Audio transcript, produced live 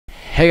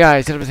Hey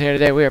guys, JonahPlayss here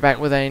today. We are back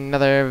with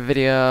another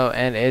video,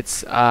 and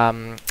it's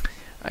a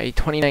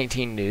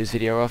 2019 news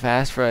video real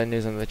fast for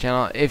news on the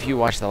channel. If you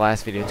watched the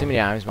last video, Too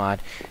Many Items Mod,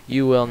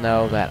 you will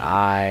know that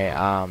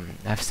I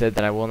have said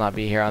that I will not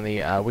be here on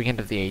the weekend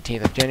of the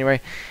 18th of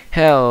January.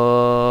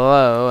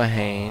 Hello,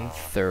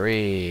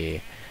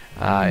 Hane3.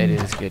 It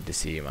is good to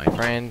see you, my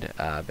friend.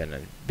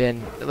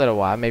 Been a little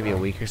while, maybe a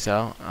week or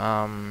so.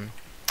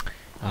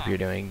 Hope you're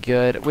doing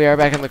good. We are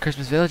back in the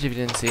Christmas Village, if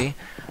you didn't see.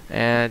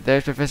 And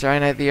there's Professor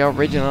Einite, the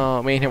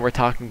original. Me and him were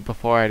talking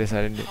before I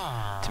decided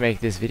to make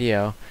this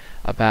video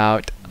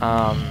about,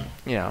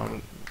 you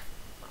know,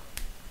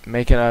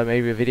 making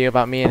maybe a video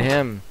about me and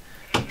him.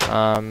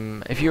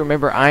 If you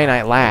remember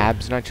Einite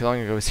Labs, not too long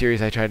ago, a series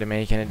I tried to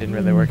make and it didn't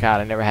really work out.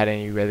 I never had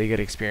any really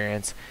good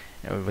experience.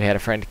 And we had a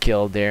friend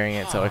killed during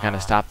it, so I kind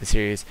of stopped the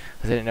series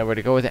because I didn't know where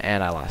to go with it,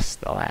 and I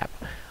lost the lab.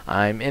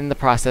 I'm in the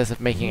process of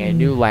making a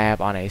new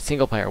lab on a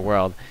single-player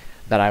world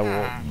that I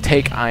will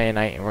take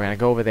Einite, and we're going to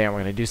go over there and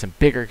we're going to do some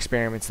bigger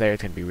experiments there.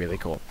 It's going to be really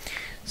cool.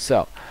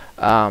 So,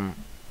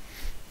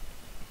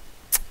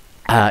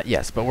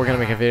 yes, but we're going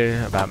to make a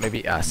video about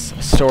maybe us,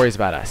 stories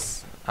about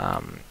us.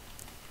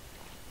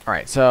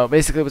 Alright, so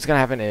basically what's going to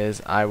happen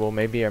is I will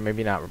maybe or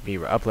maybe not be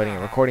uploading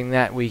and recording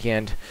that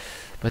weekend,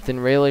 but then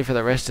really for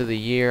the rest of the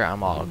year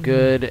I'm all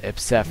good,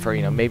 except for,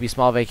 you know, maybe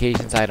small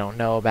vacations I don't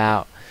know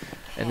about.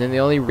 And then the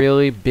only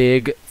really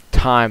big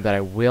time that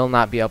I will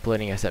not be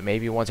uploading, except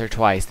maybe once or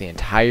twice the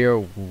entire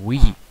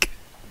week,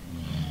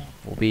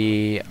 will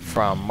be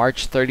from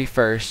March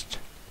 31st,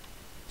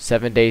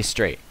 7 days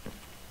straight.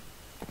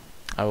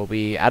 I will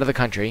be out of the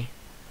country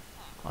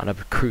on a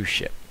cruise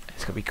ship.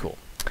 It's gonna be cool.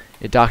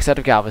 It docks out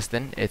of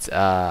Galveston. It's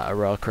a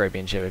Royal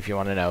Caribbean ship, if you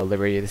want to know.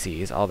 Liberty of the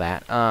Seas, all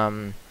that.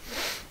 And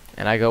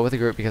I go with a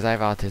group because I have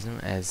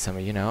autism, as some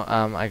of you know.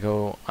 I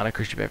go on a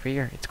cruise ship every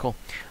year. It's cool.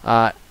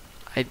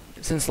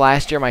 Since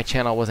last year my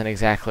channel wasn't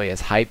exactly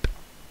as hype.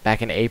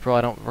 Back in April,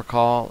 I don't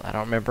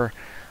remember.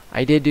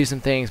 I did do some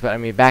things, but I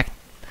mean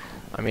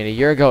a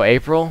year ago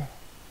April,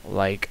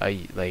 like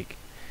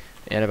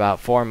in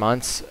about 4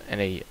 months and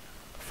a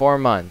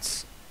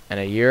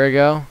year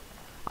ago,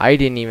 I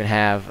didn't even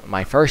have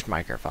my first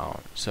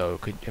microphone. So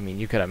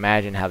you could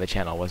imagine how the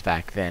channel was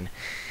back then.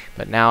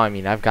 But now, I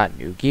mean, I've got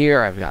new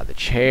gear, I've got the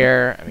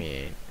chair. I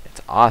mean,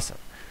 it's awesome.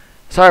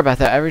 Sorry about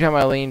that. Every time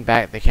I lean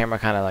back, the camera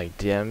kind of like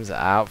dims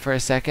out for a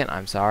second.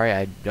 I'm sorry.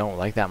 I don't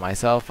like that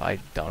myself. I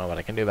don't know what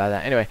I can do about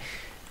that. Anyway,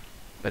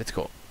 but it's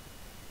cool.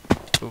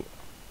 Ooh.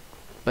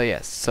 But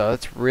yes, so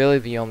that's really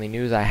the only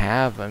news I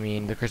have. I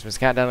mean, the Christmas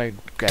countdown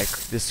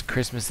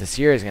this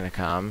year is going to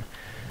come.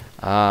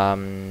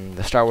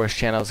 The Star Wars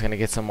channel is going to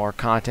get some more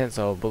content,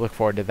 so we'll look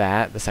forward to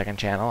that. The second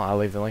channel, I'll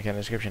leave the link in the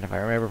description if I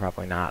remember.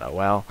 Probably not. Oh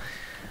well.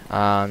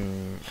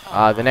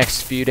 The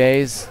next few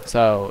days,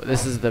 so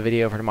this is the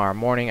video for tomorrow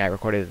morning. I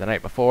recorded it the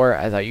night before,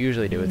 as I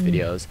usually do with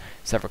videos,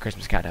 except for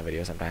Christmas countdown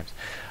videos sometimes.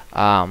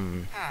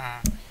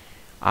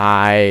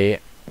 I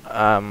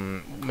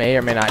may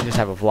or may not just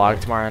have a vlog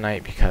tomorrow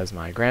night because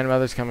my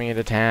grandmother's coming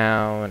into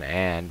town,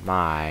 and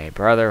my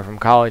brother from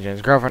college and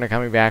his girlfriend are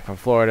coming back from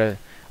Florida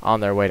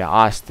on their way to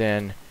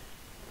Austin.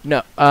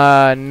 No,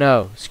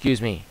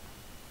 excuse me.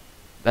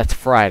 That's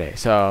Friday,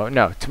 so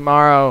no,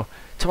 tomorrow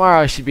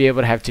I should be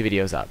able to have 2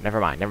 videos up. Never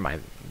mind.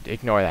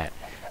 Ignore that.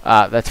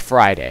 That's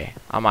Friday.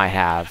 I might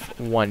have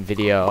 1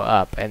 video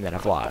up and then a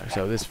vlog.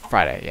 So this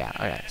Friday, yeah.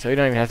 Okay. So you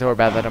don't even have to worry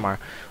about that tomorrow.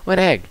 What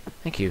egg?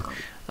 Thank you.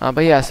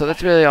 But yeah, so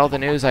that's really all the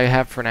news I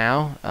have for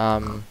now.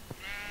 You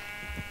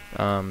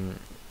want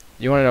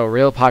to know a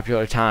real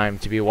popular time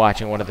to be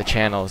watching one of the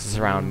channels is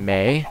around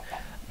May.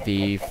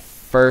 The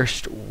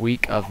first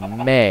week of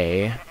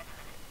May.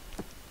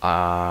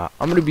 I'm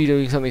going to be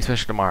doing something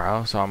special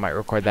tomorrow, so I might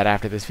record that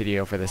after this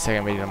video for the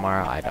second video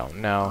tomorrow. I don't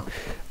know.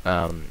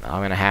 I'm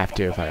going to have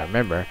to if I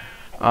remember.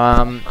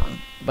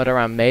 But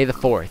around May the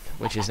 4th,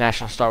 which is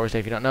National Star Wars Day,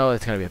 if you don't know,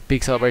 it's going to be a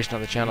big celebration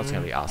on the channel. It's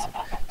going to be awesome.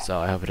 So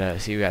I hope to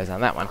see you guys on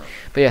that one.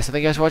 But yeah, so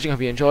thank you guys for watching.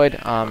 Hope you enjoyed.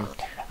 I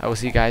will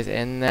see you guys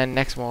in the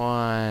next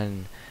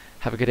one.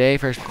 Have a good day.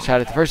 First,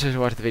 shout out to the first person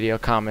who watched the video,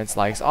 comments,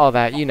 likes, all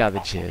that. You know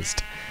the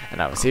gist.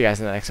 And I will see you guys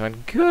in the next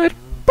one. Goodbye.